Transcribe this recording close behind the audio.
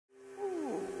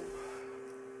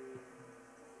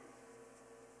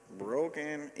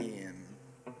broken in.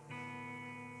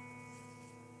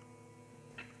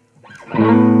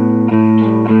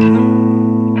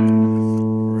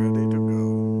 Ready to go.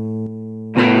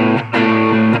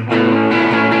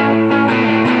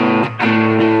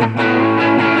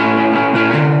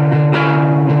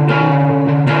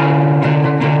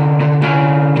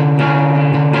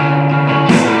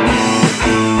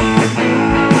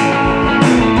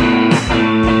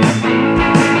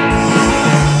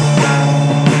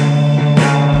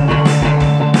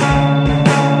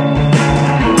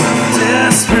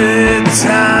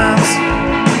 Times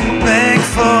make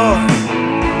for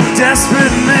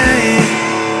desperate me,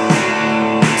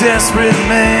 desperate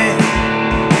me.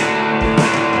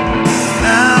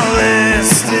 Now lay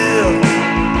still,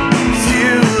 if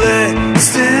you lay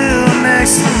still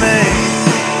next to me,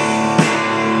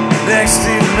 next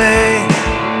to me.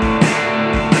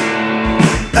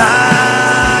 I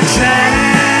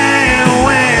can't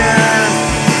win.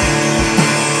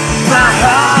 My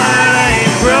heart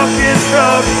ain't broken,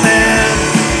 broken man.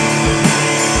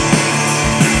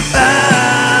 I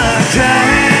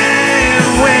can't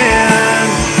win.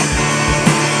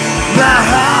 My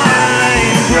heart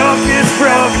ain't broken,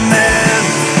 broken man.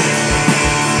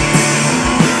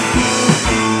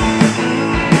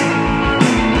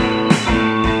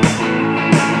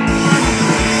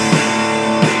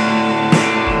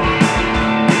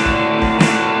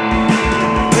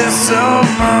 There's so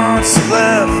much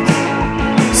left,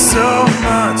 so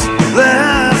much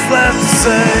left to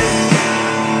say,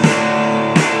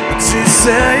 but you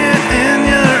say it in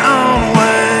your own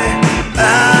way. I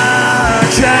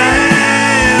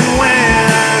can't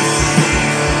win.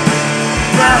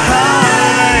 My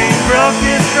heart ain't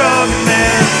broken, broken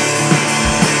man.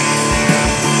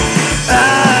 I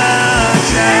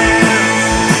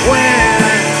can't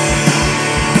win.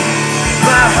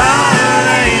 My heart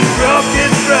ain't broken,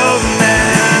 broken man.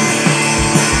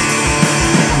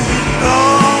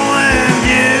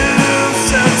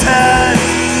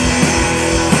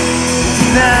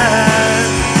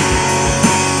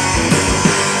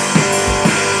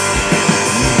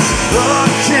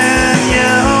 Look in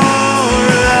your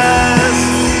eyes,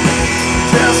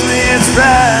 tells me it's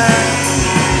right,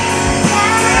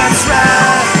 that's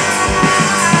right.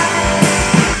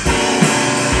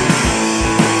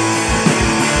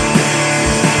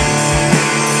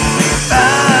 I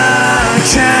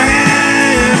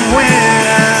can't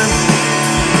win.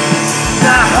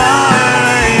 My heart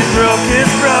ain't broken,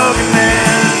 broken man.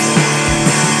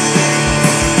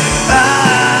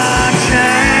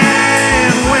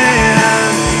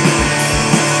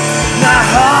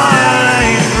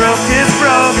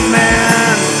 Broken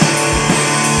man,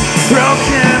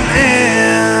 broken in.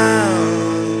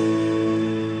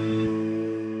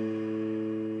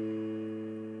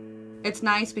 It's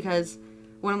nice because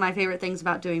one of my favorite things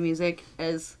about doing music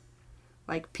is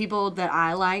like people that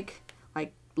I like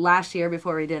last year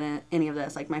before we did any of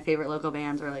this, like my favorite local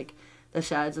bands were like the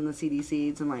Sheds and the CD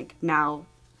Seeds, and like now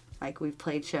like we've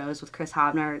played shows with Chris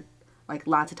Hobner like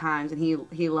lots of times, and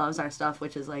he loves our stuff,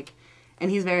 which is like, and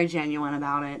he's very genuine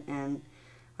about it, and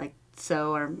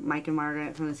so are Mike and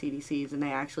Margaret from the CDCs, and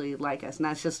they actually like us, and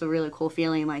that's just a really cool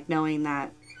feeling, like knowing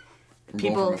that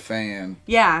people, from a fan.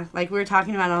 Yeah, like we were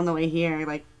talking about it on the way here,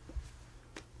 like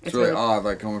it's really odd,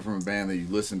 like coming from a band that you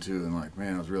listen to and like,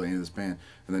 man, I was really into this band,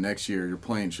 and the next year you're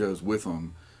playing shows with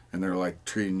them, and they're like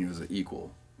treating you as an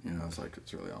equal. You know, it's like,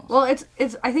 it's really awesome. Well, it's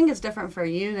I think it's different for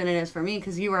you than it is for me,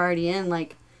 because you were already in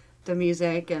like the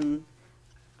music, and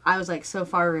I was like so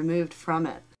far removed from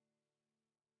it.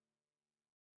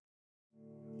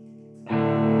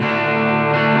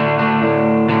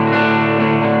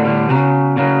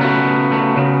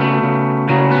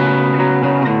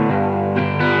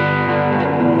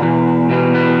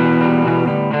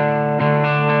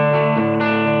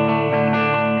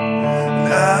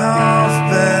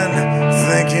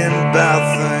 About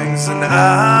things, and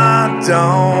I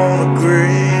don't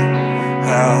agree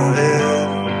how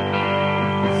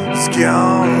it's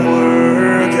gonna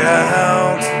work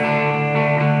out.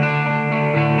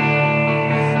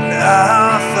 And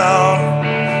I thought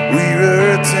we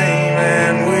were a team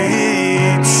and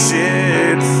we'd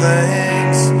shared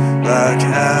things, like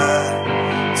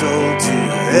I told you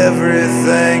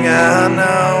everything I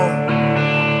know.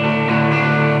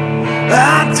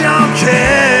 I don't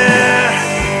care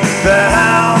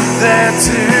about that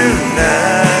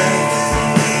tonight.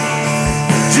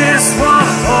 Just wanna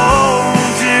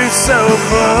hold you so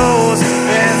close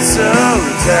and so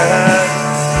tight.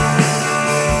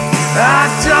 I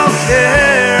don't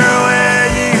care where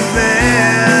you've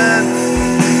been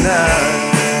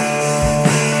tonight.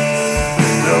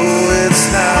 No, it's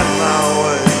not my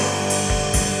way.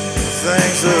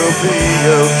 be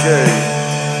okay.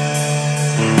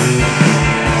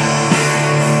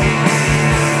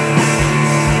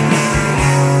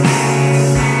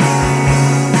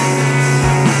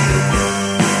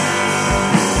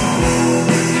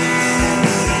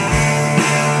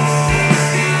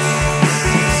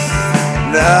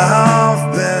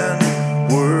 I've been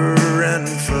worrying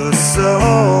for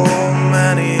so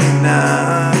many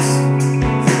nights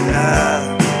that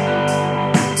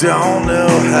I don't know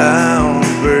how to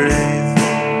breathe.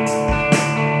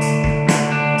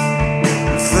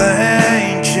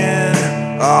 Thinking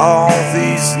all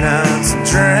these nights and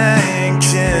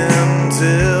drinking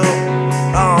till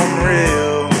I'm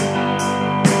real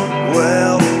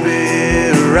well be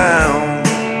around.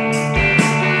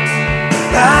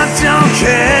 I don't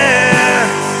care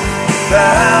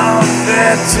about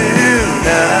that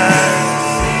tonight.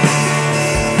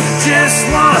 Just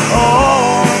wanna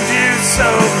hold you so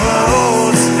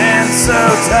close and so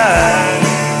tight.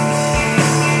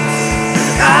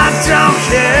 I don't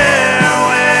care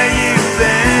where you've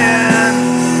been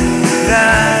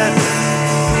tonight.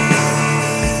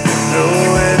 No,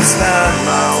 it's not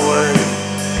my way.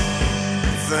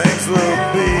 Things will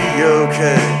be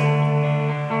okay.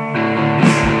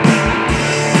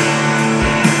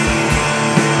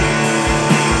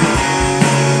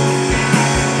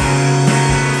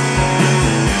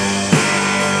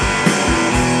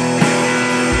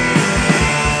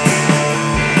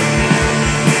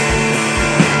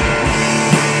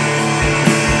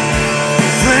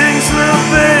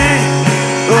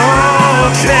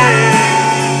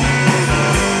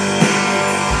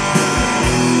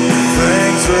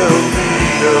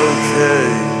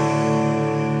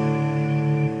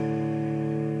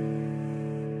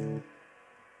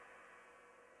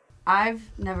 I've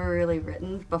never really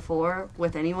written before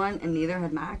with anyone, and neither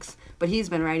had Max, but he's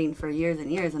been writing for years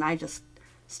and years, and I just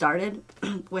started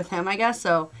with him, I guess.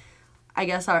 So I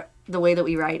guess the way that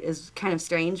we write is kind of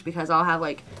strange, because I'll have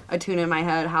like a tune in my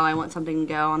head how I want something to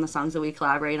go on the songs that we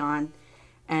collaborate on,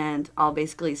 and I'll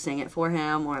basically sing it for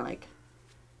him, or like,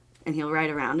 and he'll write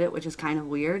around it, which is kind of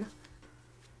weird.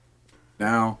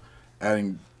 Now,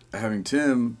 having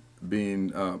Tim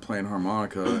being playing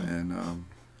harmonica and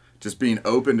just being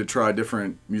open to try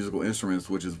different musical instruments,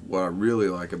 which is what I really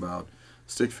like about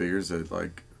Stick Figures. That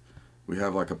like we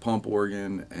have like a pump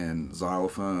organ and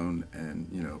xylophone, and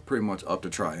you know, pretty much up to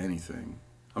try anything.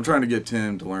 I'm trying to get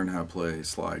Tim to learn how to play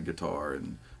slide guitar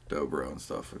and dobro and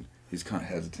stuff, and he's kind of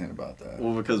hesitant about that.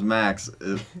 Well, because Max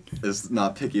is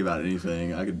not picky about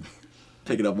anything. I could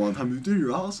pick it up one time. Dude,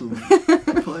 you're awesome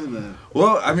playing that.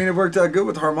 Well, I mean, it worked out good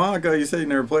with harmonica. You said you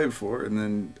never played before, and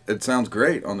then it sounds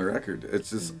great on the record. It's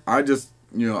just, I just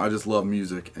love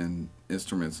music and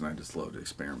instruments, and I just loved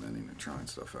experimenting and trying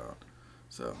stuff out.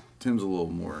 So Tim's a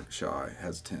little more shy,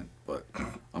 hesitant, but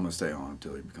I'm gonna stay on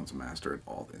until he becomes a master at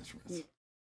all the instruments.